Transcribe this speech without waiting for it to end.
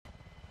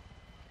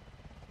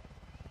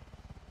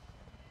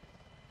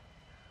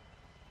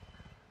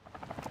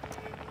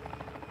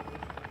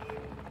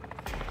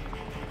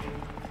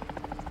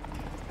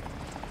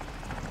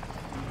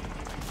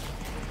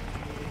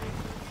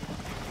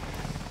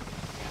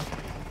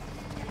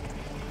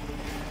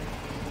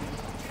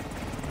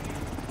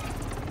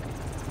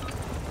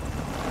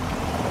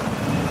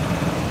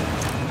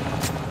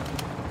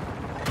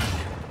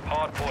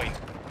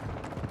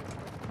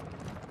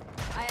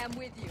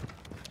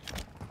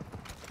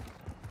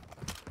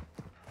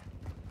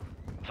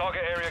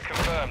Target area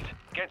confirmed.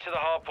 Get to the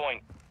hard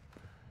point.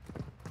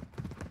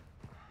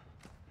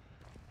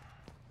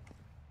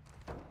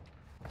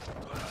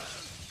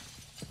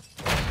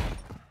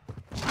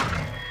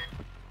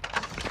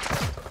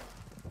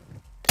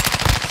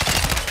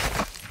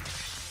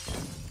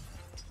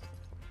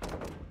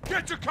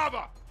 Get to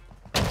cover!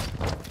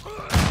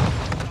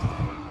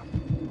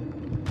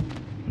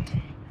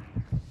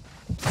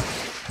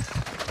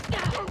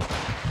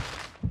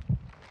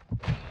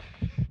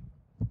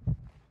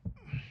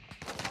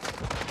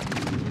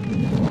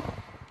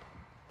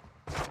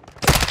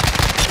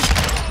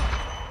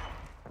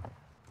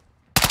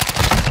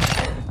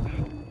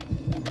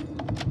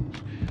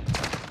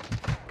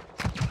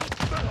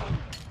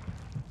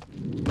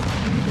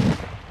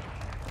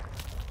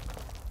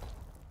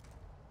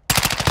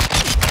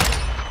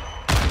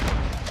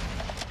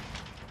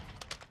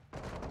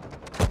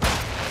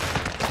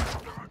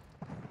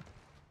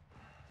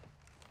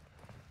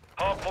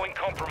 Hardpoint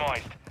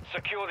compromised.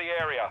 Secure the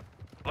area.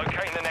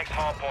 Locating the next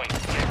hardpoint.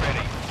 Get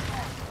ready.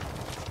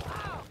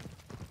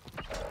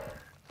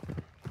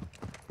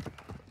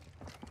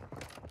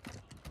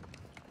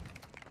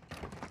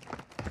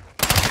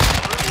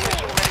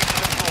 Missile ready to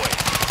deploy.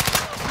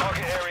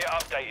 Target area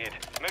updated.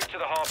 Move to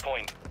the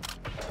hardpoint.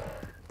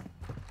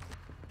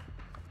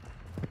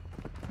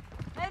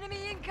 Enemy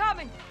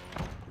incoming!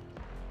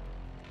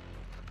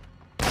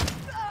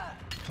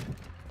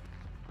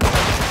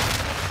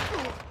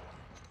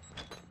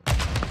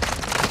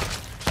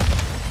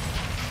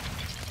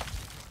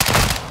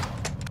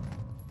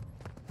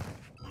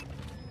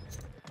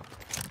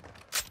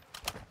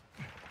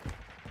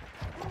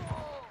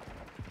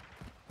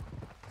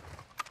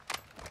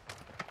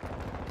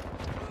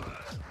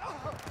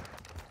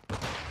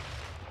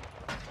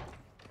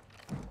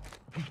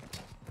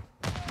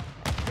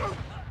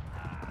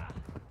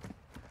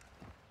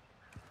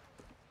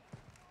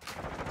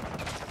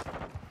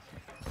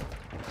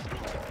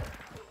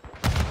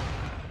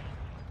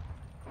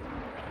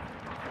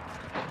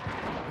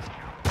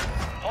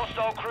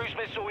 Hostile cruise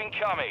missile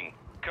incoming.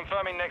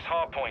 Confirming next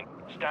hardpoint.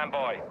 Stand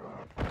by.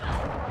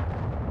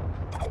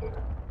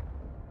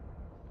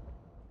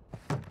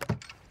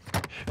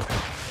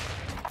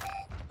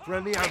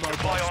 Friendly ammo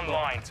Supply box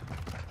online.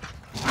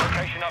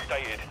 Location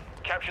updated.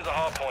 Capture the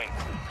hardpoint.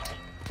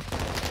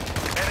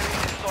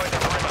 Enemies inside the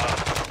perimeter.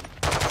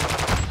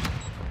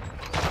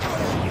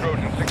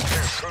 Trojan 6-2,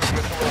 cruise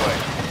missile away.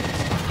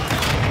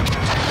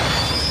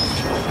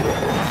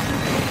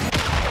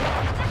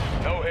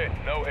 No hit,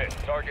 no hit.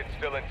 Target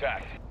still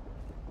intact.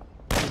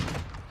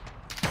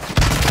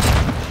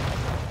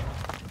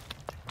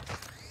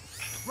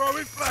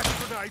 Throwing flash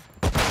grenade!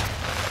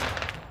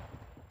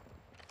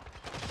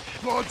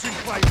 Launching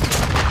place!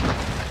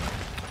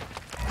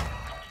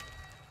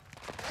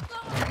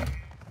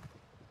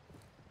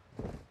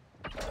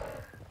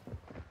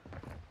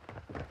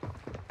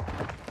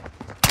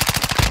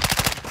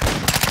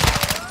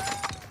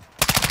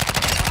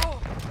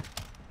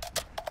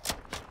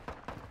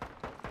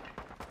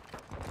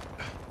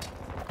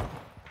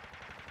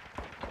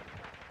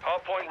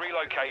 Hardpoint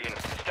relocating.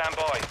 Stand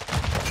by.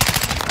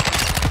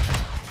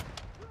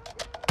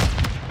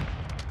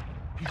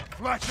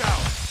 Flash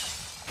out!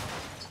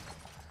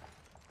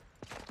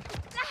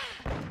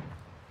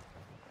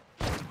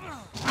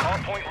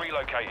 Hardpoint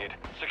relocated.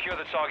 Secure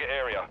the target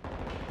area.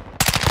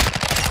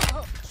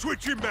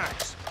 Switching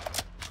max!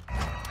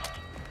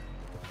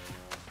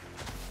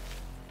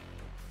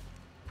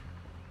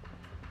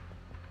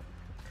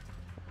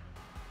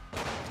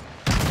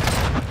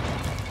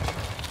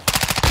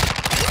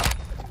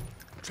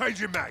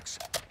 Changing max!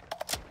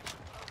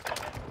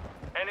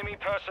 Enemy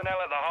personnel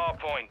at the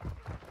hardpoint.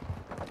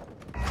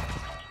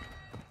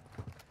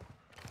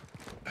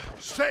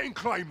 Setting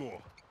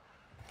Claymore!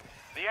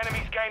 The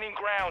enemy's gaining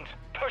ground.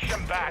 Push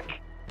them back.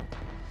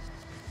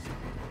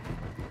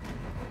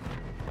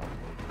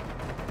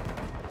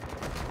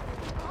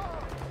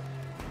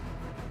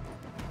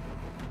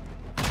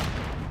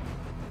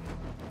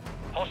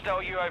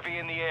 Hostile UAV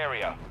in the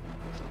area.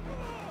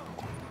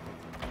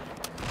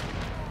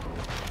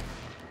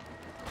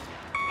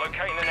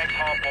 Locating the next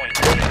hardpoint.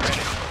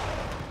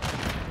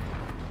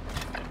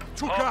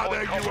 Took out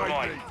their Hardpoint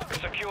compromised.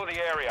 UAV! Secure the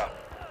area.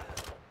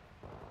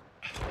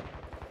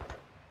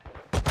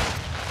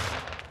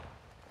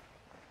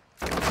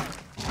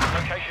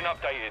 Location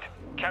updated.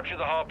 Capture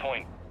the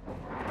hardpoint.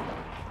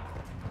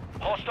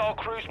 Hostile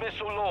cruise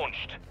missile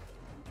launched.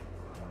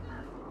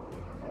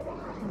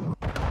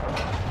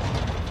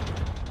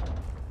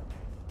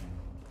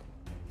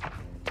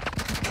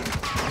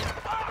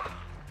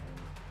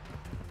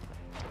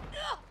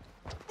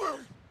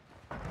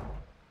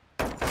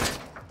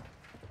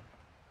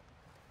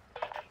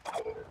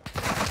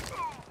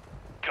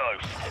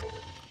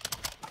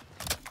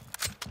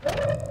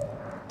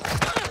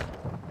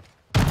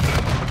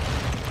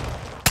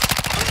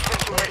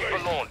 Ready for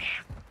launch.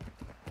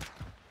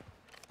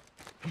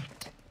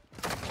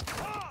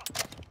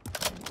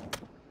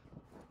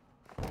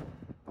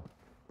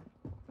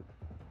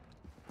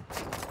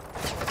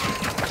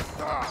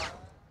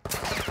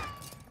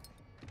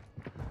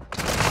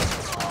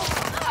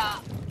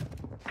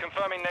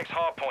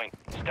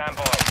 stand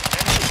by.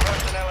 Enemy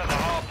personnel at the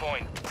hard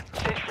point.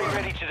 Sentry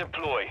ready to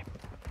deploy.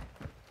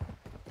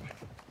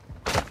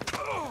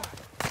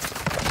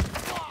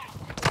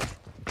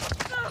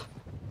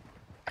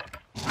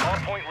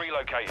 Hard point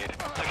relocated.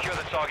 Secure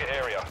the target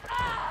area.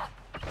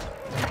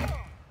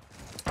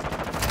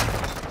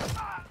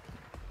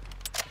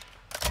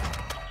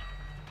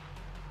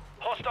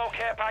 Hostile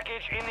care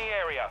package in the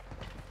area.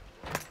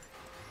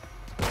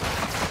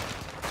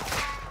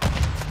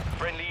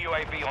 Friendly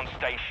UAV on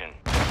station.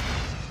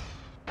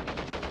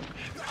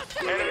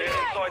 Enemies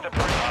inside the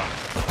perimeter.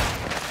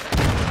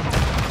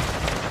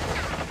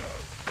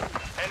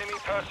 Enemy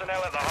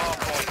personnel at the hard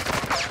point.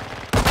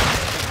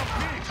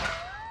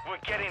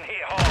 We're getting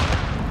hit hard.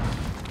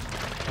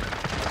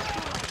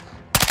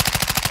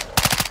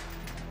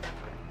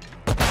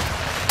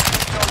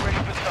 Not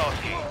ready for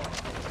tasking.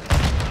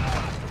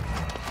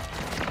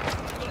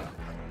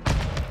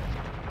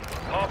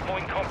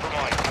 Hardpoint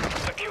compromised.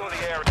 Secure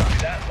the area.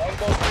 That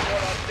longbow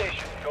 3-1 on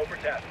station. Go for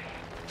tasking.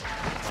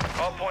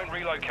 Hardpoint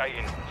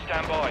relocating.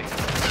 Stand by.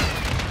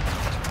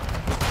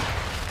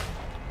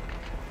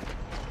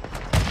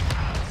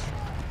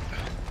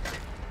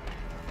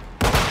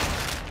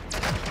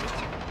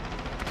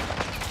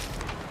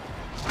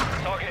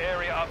 Target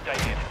area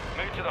updated.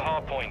 Move to the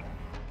hardpoint.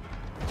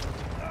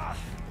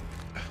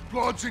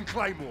 Rods and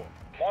Claymore.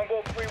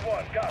 Longbow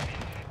 3-1, copy.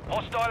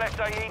 Hostile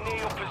SAE near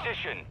your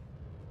position.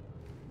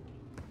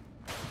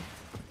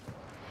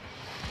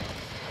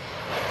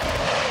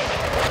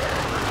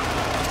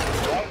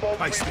 Longbow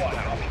Based 3-1, it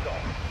down. copy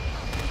zone.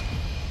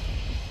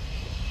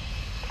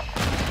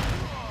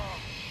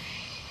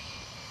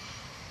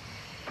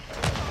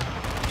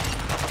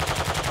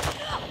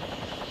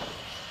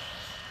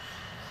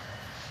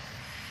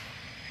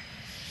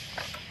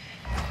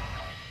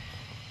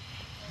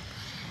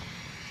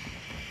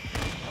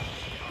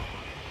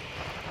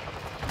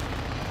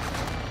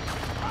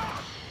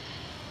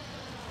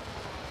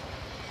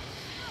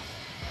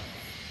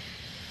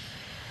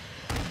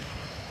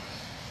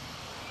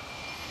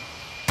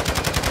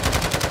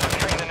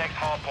 Securing the next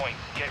hardpoint.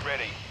 Get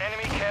ready.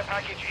 Enemy care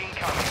package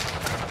incoming.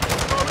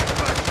 Throwing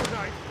flash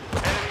grenade.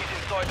 Enemies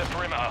inside the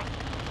perimeter.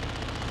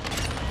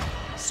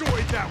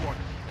 Sorted that one.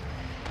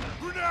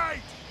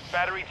 Grenade!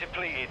 Battery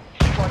depleted.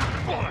 Strike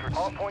forward.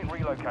 Hardpoint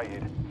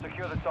relocated.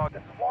 Secure the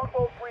target. This is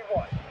Longbow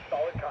 3-1.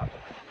 Solid copy.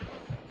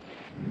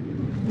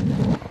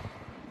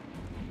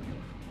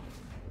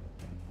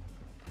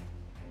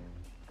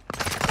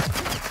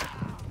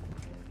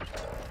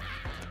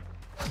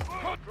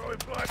 Throwing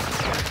flash.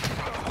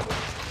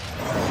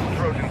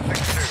 Trojan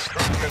 6-2,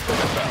 cruise missile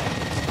inbound.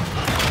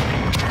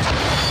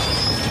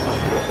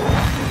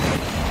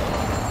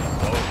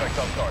 Low effect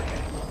on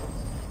target.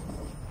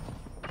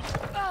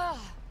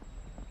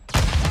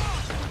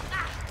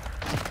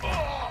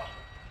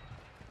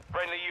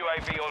 Friendly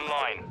UAV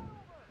online.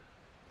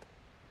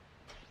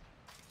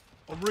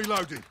 I'm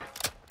reloading.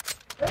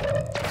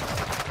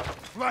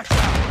 Flash out.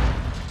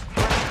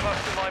 Friendly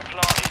cluster mine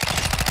planted.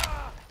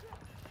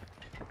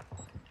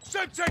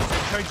 Sensation.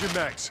 Changing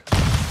mags.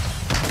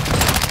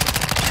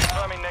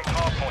 Confirming next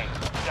hardpoint.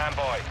 Stand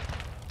by.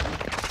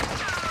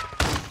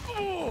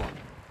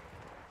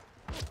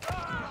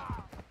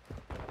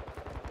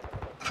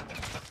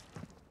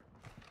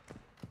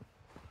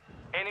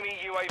 Enemy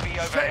UAV Setting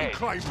overhead.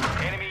 Claymore.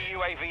 Enemy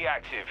UAV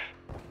active.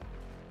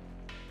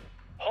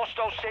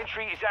 Hostile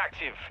sentry is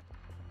active.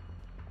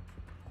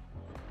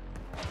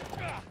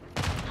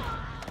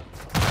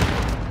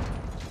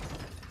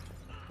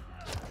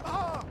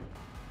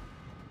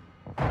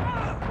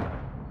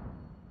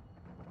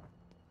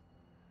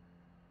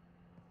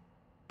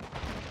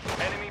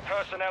 Enemy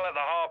personnel at the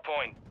hard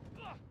point.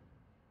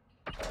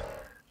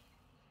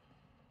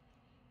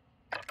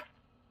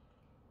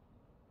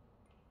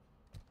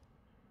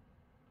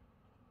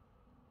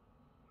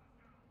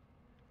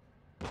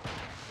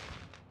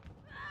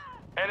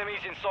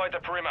 Enemies inside the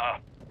perimeter.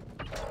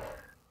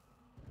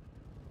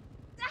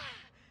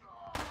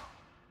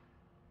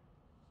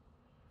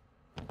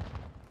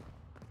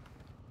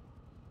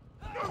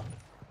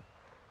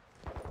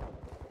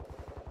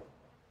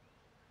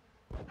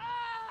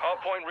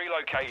 Hardpoint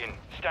relocating.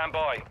 Stand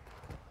by.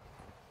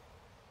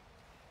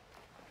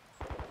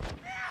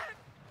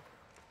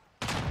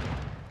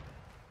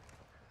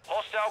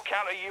 Hostile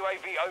counter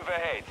UAV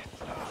overhead.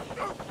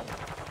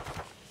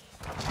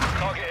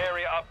 Target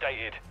area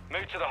updated.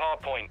 Move to the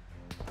hardpoint.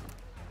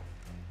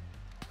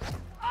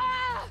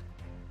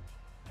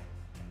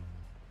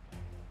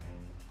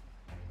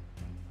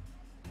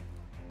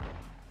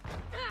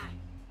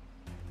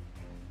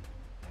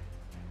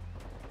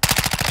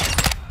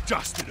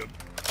 Dusted them.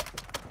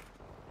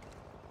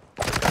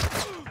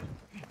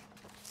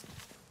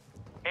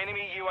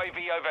 Enemy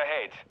UAV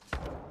overhead.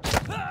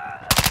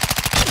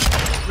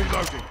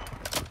 Reloading.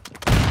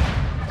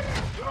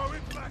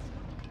 Throwing flash.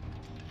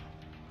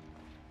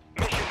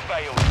 Mission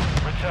failed.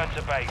 Return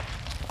to base.